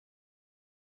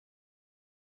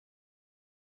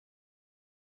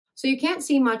So you can't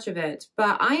see much of it,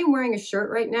 but I am wearing a shirt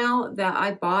right now that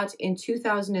I bought in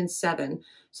 2007.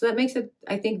 So that makes it,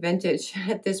 I think, vintage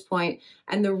at this point.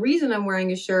 And the reason I'm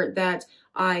wearing a shirt that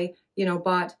I,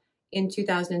 bought in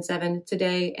 2007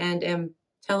 today and am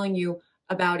telling you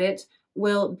about it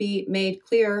will be made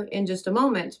clear in just a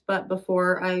moment. But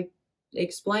before I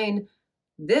explain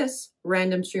this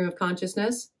random stream of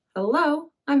consciousness, hello,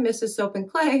 I'm Mrs. Soap and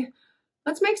Clay.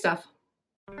 Let's make stuff.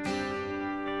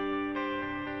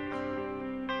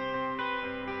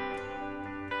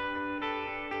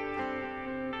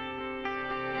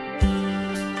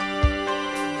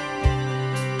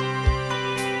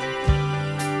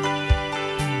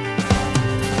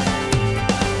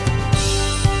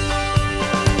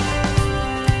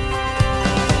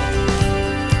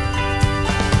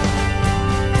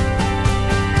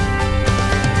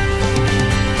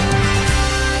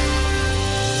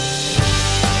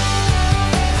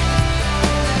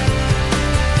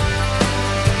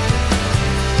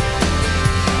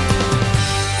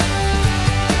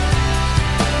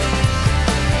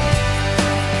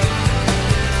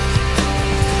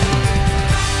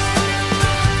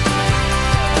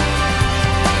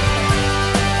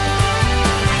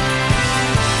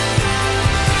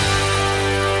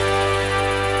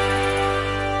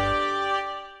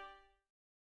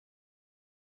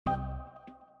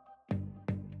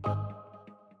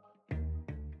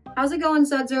 How's it going,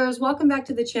 Sudzers? Welcome back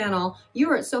to the channel. You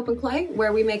are at Soap and Clay,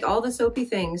 where we make all the soapy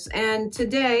things. And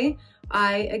today,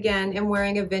 I, again, am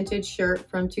wearing a vintage shirt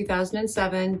from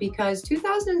 2007 because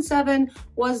 2007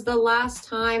 was the last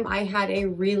time I had a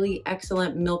really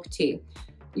excellent milk tea.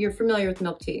 You're familiar with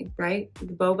milk tea, right?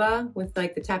 The Boba with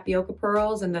like the tapioca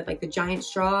pearls and the giant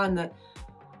straw and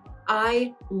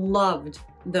I loved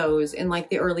those in like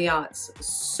the early aughts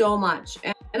so much.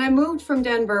 And I moved from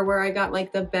Denver where I got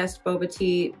like the best boba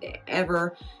tea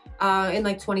ever in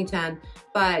like 2010.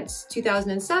 But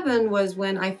 2007 was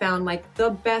when I found like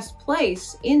the best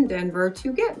place in Denver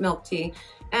to get milk tea.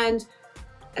 And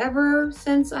ever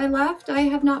since I left, I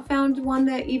have not found one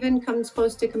that even comes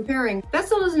close to comparing. That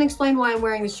still doesn't explain why I'm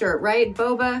wearing the shirt, right?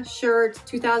 Boba shirt,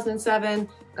 2007,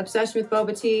 obsession with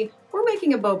boba tea. We're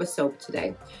making a boba soap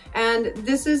today. And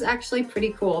this is actually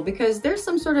pretty cool because there's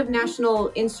some sort of national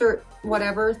insert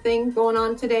whatever thing going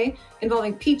on today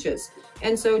involving peaches.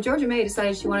 And so Georgia May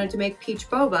decided she wanted to make peach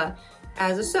boba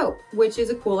as a soap, which is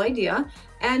a cool idea.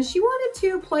 And she wanted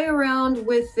to play around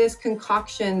with this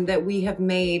concoction that we have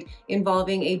made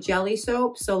involving a jelly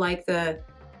soap. So like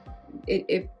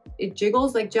it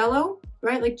jiggles like Jello,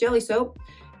 right? Like jelly soap.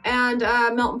 And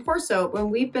melt and pour soap. And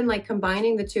we've been like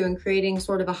combining the two and creating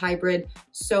sort of a hybrid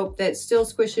soap that still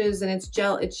squishes and it's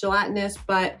gelatinous,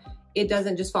 but it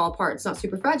doesn't just fall apart. It's not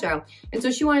super fragile. And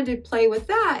so she wanted to play with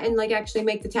that and like actually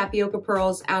make the tapioca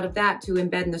pearls out of that to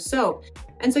embed in the soap.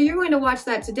 And so you're going to watch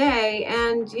that today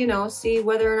and, see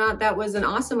whether or not that was an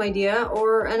awesome idea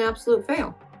or an absolute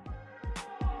fail.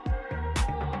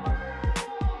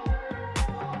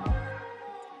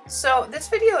 So this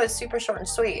video is super short and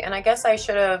sweet, and I guess I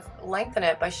should have lengthened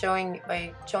it by showing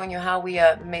you how we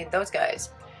made those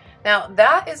guys. Now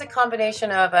that is a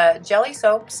combination of jelly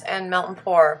soaps and melt and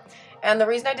pour. And the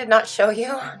reason I did not show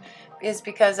you is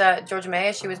because Georgia May,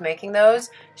 as she was making those,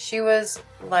 she was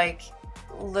like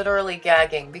literally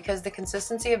gagging because the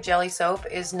consistency of jelly soap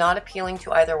is not appealing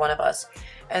to either one of us.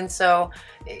 And so,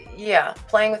 yeah,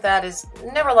 playing with that is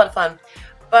never a lot of fun.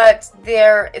 But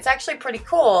it's actually pretty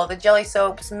cool. The jelly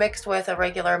soaps mixed with a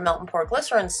regular melt and pour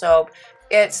glycerin soap,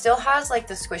 it still has like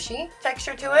the squishy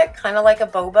texture to it, kind of like a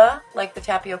boba, like the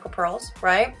tapioca pearls,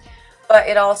 right? But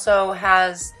it also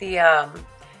has the,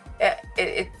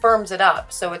 it firms it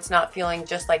up so it's not feeling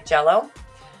just like Jello.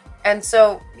 And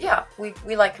so, yeah,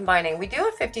 we like combining. We do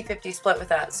a 50-50 split with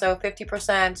that. So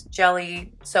 50%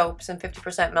 jelly soaps and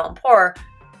 50% melt and pour.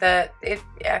 That it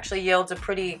actually yields a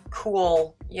pretty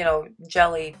cool,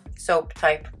 jelly soap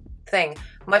type thing.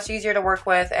 Much easier to work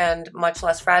with and much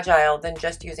less fragile than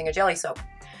just using a jelly soap.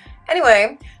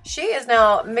 Anyway, she is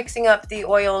now mixing up the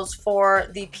oils for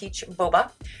the peach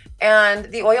boba. And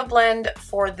the oil blend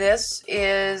for this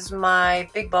is my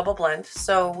big bubble blend.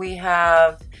 So we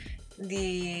have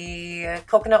the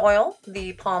coconut oil,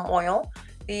 the palm oil,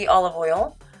 the olive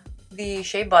oil, the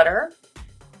shea butter,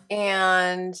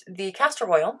 and the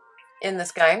castor oil in this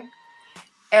guy.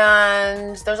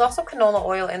 And there's also canola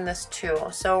oil in this too.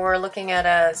 So we're looking at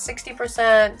a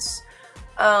 60%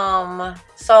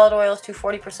 solid oils to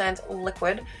 40%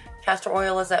 liquid. Castor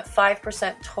oil is at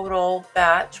 5% total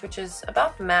batch, which is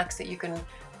about the max that you can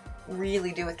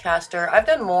really do with castor. I've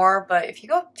done more, but if you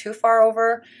go too far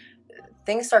over,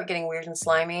 things start getting weird and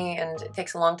slimy, and it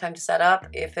takes a long time to set up,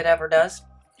 if it ever does.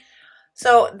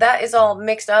 So that is all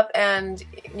mixed up and,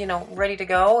 you know, ready to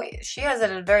go. She has it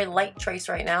at a very light trace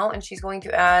right now, and she's going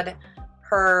to add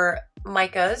her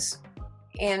micas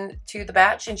into the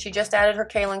batch, and she just added her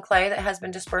kaolin clay that has been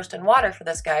dispersed in water for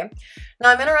this guy. Now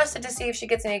I'm interested to see if she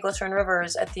gets any glycerin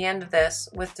rivers at the end of this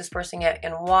with dispersing it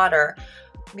in water,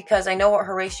 because I know what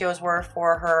her ratios were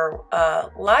for her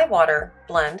lye water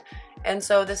blend, and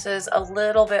so this is a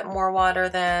little bit more water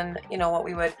than, you know, what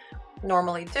we would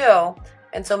normally do.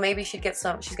 And so maybe she's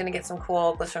going to get some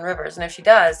cool glycerin rivers. And if she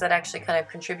does, that actually kind of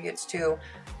contributes to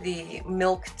the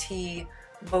milk tea,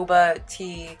 boba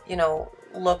tea, you know,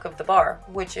 look of the bar,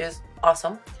 which is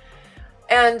awesome.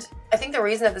 And I think the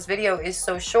reason that this video is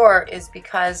so short is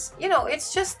because, you know,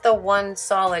 it's just the one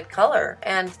solid color.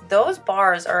 And those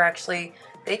bars are actually,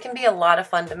 they can be a lot of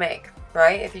fun to make,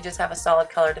 right? If you just have a solid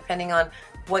color, depending on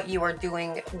what you are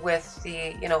doing with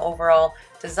the, you know, overall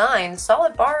design,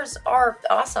 solid bars are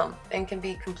awesome and can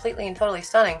be completely and totally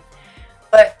stunning.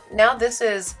 But now this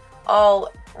is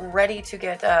all ready to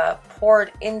get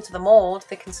poured into the mold.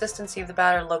 The consistency of the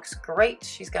batter looks great.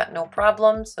 She's got no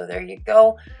problems. So there you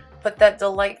go. Put that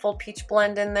delightful peach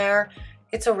blend in there.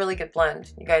 It's a really good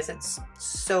blend, you guys. It's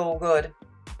so good.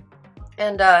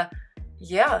 And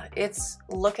yeah, it's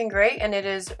looking great, and it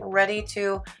is ready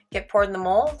to get poured in the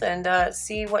mold and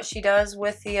see what she does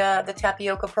with the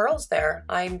tapioca pearls there.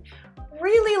 I'm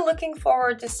really looking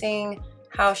forward to seeing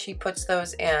how she puts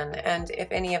those in and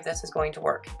if any of this is going to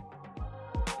work.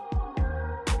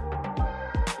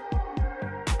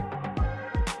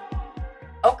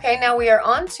 Okay, now we are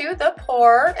on to the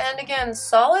pour, and again,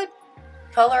 solid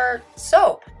color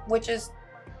soap, which is,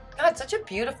 God, such a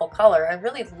beautiful color. I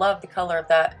really love the color of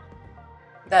that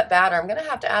batter. I'm gonna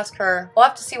have to ask her, we'll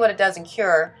have to see what it does in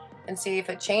cure and see if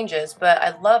it changes, but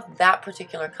I love that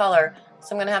particular color,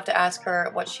 so I'm gonna have to ask her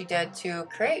what she did to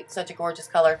create such a gorgeous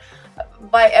color.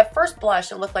 At first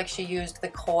blush, it looked like she used the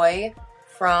koi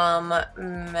from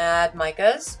Mad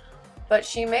Micas, but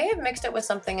she may have mixed it with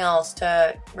something else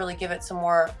to really give it some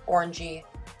more orangey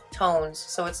tones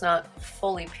so it's not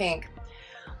fully pink.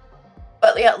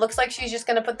 But yeah, it looks like she's just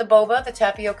gonna put the boba, the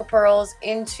tapioca pearls,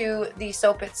 into the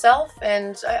soap itself,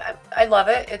 and I love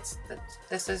it.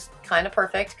 This is kind of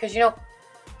perfect, because you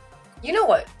know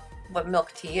what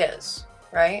milk tea is,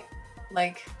 right?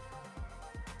 Like,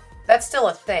 that's still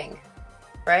a thing,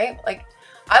 right? Like,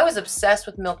 I was obsessed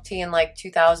with milk tea in like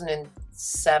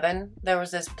 2007. There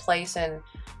was this place in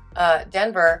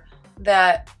Denver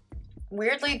that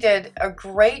weirdly did a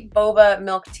great boba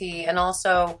milk tea, and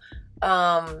also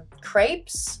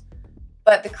crepes,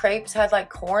 but the crepes had like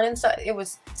corn and stuff. It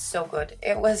was so good.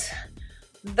 It was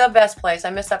the best place. I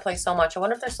miss that place so much. I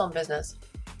wonder if they're still in business.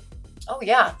 Oh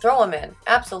yeah, throw them in.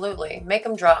 Absolutely. Make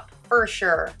them drop for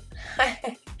sure.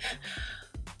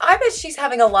 I bet she's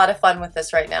having a lot of fun with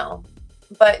this right now.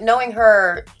 But knowing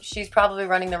her, she's probably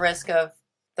running the risk of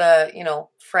the, you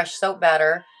know, fresh soap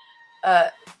batter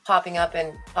popping up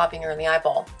and popping her in the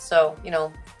eyeball. So, you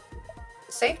know,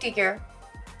 safety gear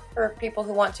for people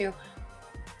who want to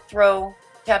throw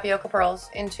tapioca pearls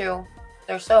into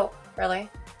their soap. Really,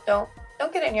 don't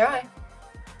get it in your eye.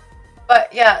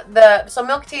 But yeah, so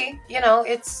milk tea, you know,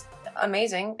 it's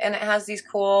amazing, and it has these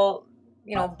cool,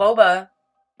 you know, boba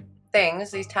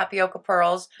things, these tapioca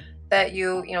pearls that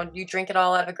you drink it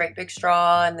all out of a great big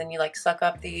straw, and then you like suck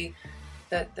up the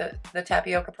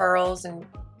tapioca pearls, and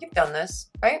you've done this,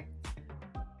 right?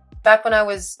 Back when I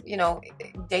was, you know,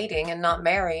 dating and not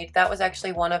married, that was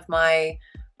actually one of my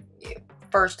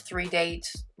first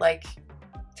 3-date like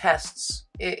tests.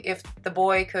 If the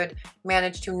boy could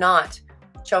manage to not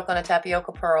choke on a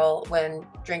tapioca pearl when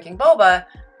drinking boba,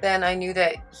 then I knew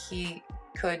that he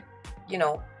could, you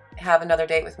know, have another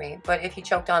date with me. But if he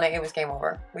choked on it, it was game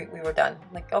over. We were done.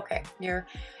 Like, okay, you're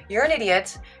an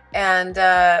idiot, and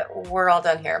we're all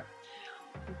done here.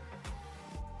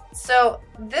 So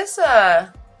this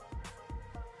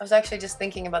I was actually just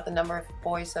thinking about the number of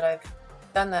boys that I've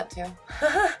done that to.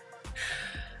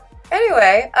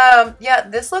 Anyway, yeah,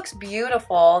 this looks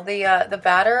beautiful. The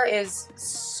batter is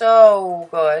so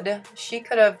good. She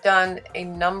could have done a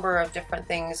number of different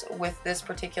things with this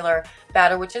particular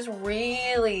batter, which is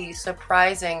really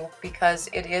surprising because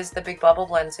it is the big bubble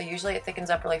blend. So usually it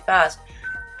thickens up really fast.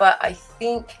 But I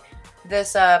think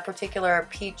this particular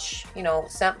peach, you know,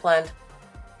 scent blend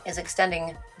is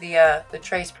extending the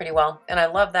trace pretty well, and I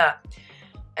love that.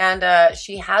 And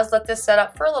she has let this set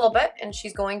up for a little bit, and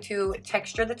she's going to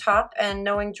texture the top, and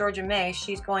knowing Georgia May,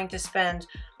 she's going to spend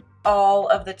all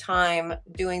of the time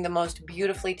doing the most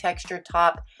beautifully textured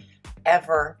top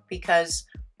ever, because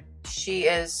she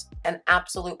is an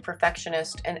absolute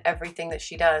perfectionist in everything that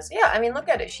she does. Yeah, I mean, look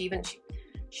at it. She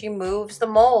She moves the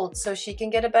mold so she can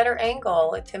get a better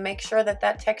angle to make sure that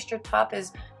that textured top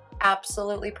is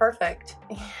absolutely perfect.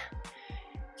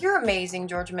 You're amazing,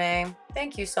 Georgia May.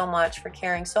 Thank you so much for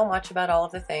caring so much about all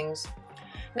of the things.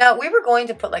 Now, we were going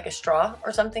to put like a straw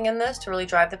or something in this to really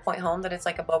drive the point home that it's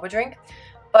like a boba drink,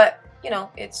 but you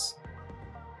know, it's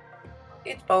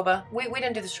boba. We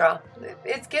didn't do the straw.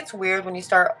 It gets weird when you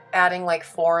start adding like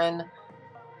foreign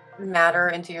matter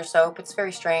into your soap. It's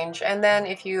very strange. And then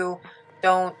if you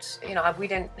don't, you know, we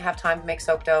didn't have time to make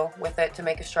soap dough with it to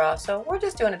make a straw, so we're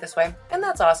just doing it this way, and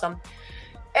that's awesome.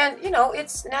 And you know,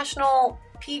 it's National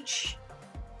Peach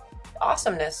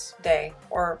Awesomeness Day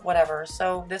or whatever,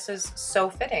 so this is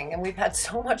so fitting, and we've had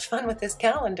so much fun with this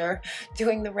calendar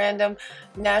doing the random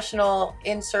national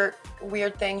insert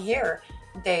weird thing here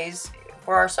days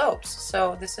for our soaps,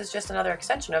 so this is just another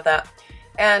extension of that.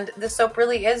 And this soap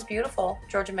really is beautiful,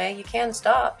 Georgia May. You can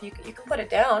stop, you can put it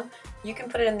down, you can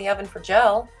put it in the oven for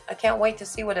gel. I can't wait to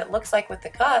see what it looks like with the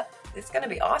cut. It's gonna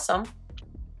be awesome.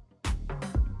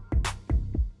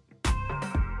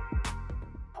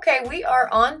 Okay, we are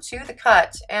on to the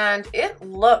cut, and it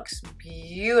looks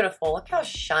beautiful. Look how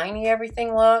shiny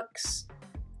everything looks.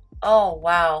 Oh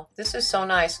wow, this is so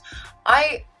nice.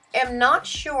 I am not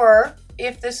sure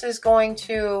if this is going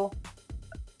to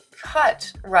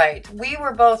cut right. We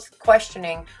were both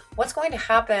questioning what's going to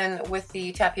happen with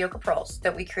the tapioca pearls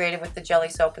that we created with the jelly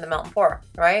soap and the melt and pour,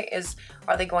 right?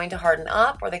 Are they going to harden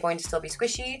up? Are they going to still be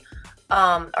squishy?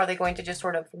 Are they going to just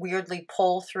sort of weirdly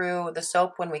pull through the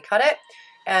soap when we cut it?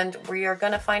 And we are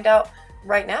going to find out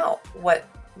right now what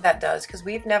that does, because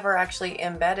we've never actually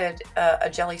embedded a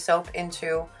jelly soap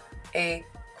into a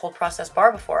cold processed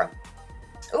bar before.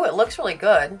 Oh, it looks really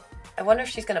good. I wonder if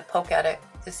she's going to poke at it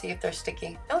to see if they're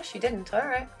sticky. Oh, she didn't. All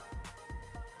right.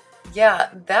 Yeah,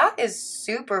 that is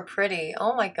super pretty.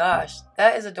 Oh my gosh,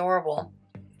 that is adorable.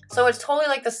 So it's totally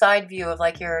like the side view of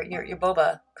like your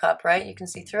boba cup, right? You can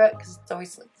see through it because it's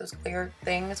always like those clear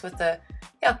things with the,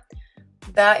 yeah.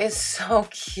 That is so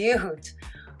cute.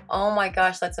 Oh my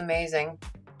gosh, that's amazing.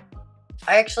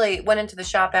 I actually went into the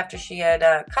shop after she had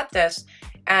cut this,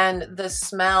 and the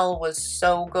smell was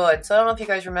so good. So I don't know if you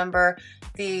guys remember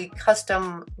the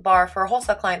custom bar for a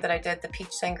wholesale client that I did, the peach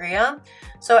sangria.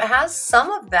 So it has some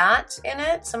of that in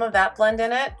it, some of that blend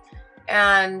in it,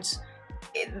 and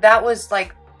that was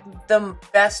like the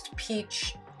best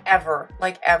peach ever,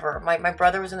 like ever. My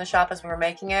brother was in the shop as we were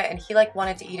making it, and he like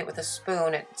wanted to eat it with a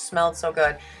spoon. It smelled so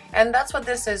good, and that's what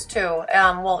this is too.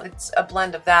 Well, it's a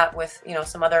blend of that with, you know,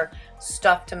 some other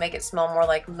stuff to make it smell more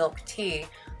like milk tea.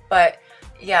 But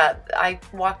yeah, I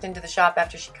walked into the shop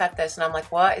after she cut this, and I'm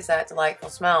like, what is that delightful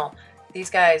smell? These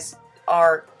guys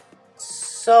are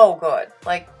so good,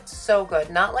 like so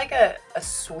good. Not like a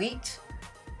sweet,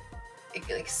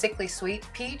 like sickly sweet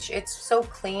peach. It's so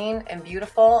clean and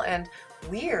beautiful and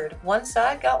weird. One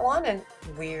side got one and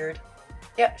weird.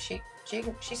 Yeah, she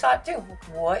saw it too.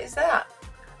 What is that?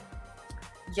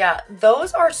 Yeah,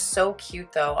 those are so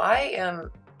cute though. I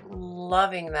am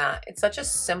loving that. It's such a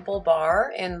simple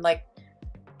bar in like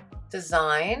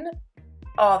design.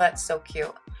 Oh, that's so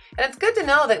cute. And it's good to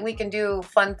know that we can do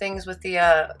fun things with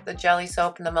the jelly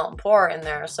soap and the melt and pour in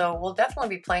there. So we'll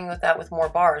definitely be playing with that with more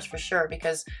bars for sure,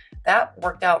 because that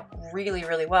worked out really,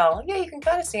 really well. Yeah, you can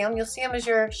kind of see them. You'll see them as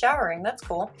you're showering. That's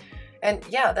cool. And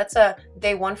yeah, that's a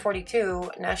day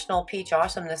 142, National Peach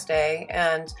Awesomeness Day.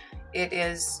 And it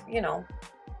is, you know,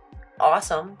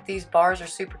 awesome. These bars are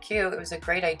super cute. It was a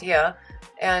great idea.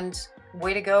 And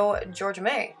way to go, Georgia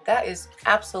May. That is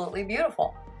absolutely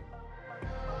beautiful.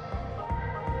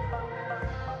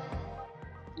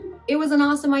 It was an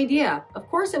awesome idea. Of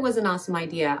course it was an awesome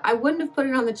idea. I wouldn't have put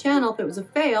it on the channel if it was a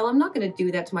fail. I'm not going to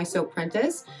do that to my soap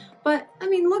apprentice. But I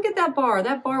mean, look at that bar.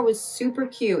 That bar was super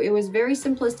cute. It was very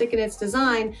simplistic in its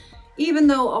design, even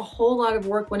though a whole lot of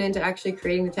work went into actually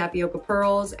creating the tapioca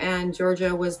pearls, and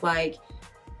Georgia was like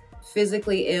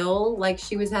physically ill, like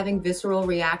she was having visceral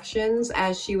reactions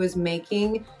as she was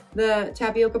making the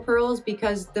tapioca pearls,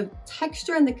 because the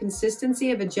texture and the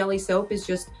consistency of a jelly soap is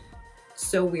just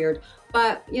so weird.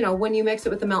 But, you know, when you mix it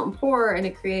with the melt and pour and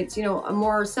it creates, you know, a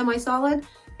more semi-solid,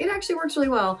 it actually works really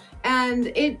well. And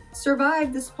it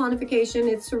survived this saponification.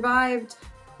 It survived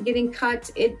getting cut.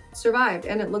 It survived,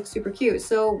 and it looks super cute.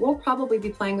 So we'll probably be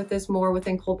playing with this more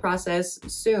within cold process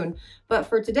soon. But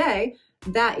for today,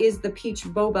 that is the peach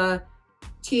boba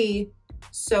tea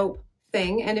soap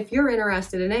thing. And if you're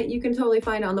interested in it, you can totally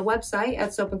find it on the website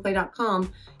at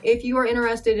soapandclay.com. If you are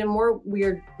interested in more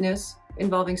weirdness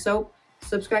involving soap,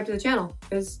 subscribe to the channel,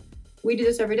 because we do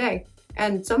this every day,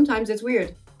 and sometimes it's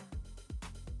weird.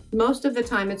 Most of the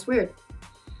time it's weird.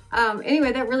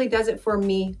 Anyway, that really does it for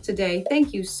me today.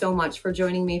 Thank you so much for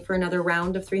joining me for another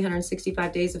round of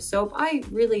 365 Days of Soap. I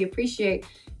really appreciate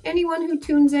anyone who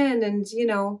tunes in and, you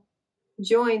know,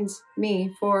 joins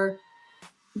me for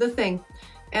the thing.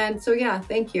 And so, yeah,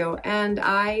 thank you. And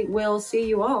I will see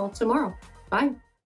you all tomorrow. Bye.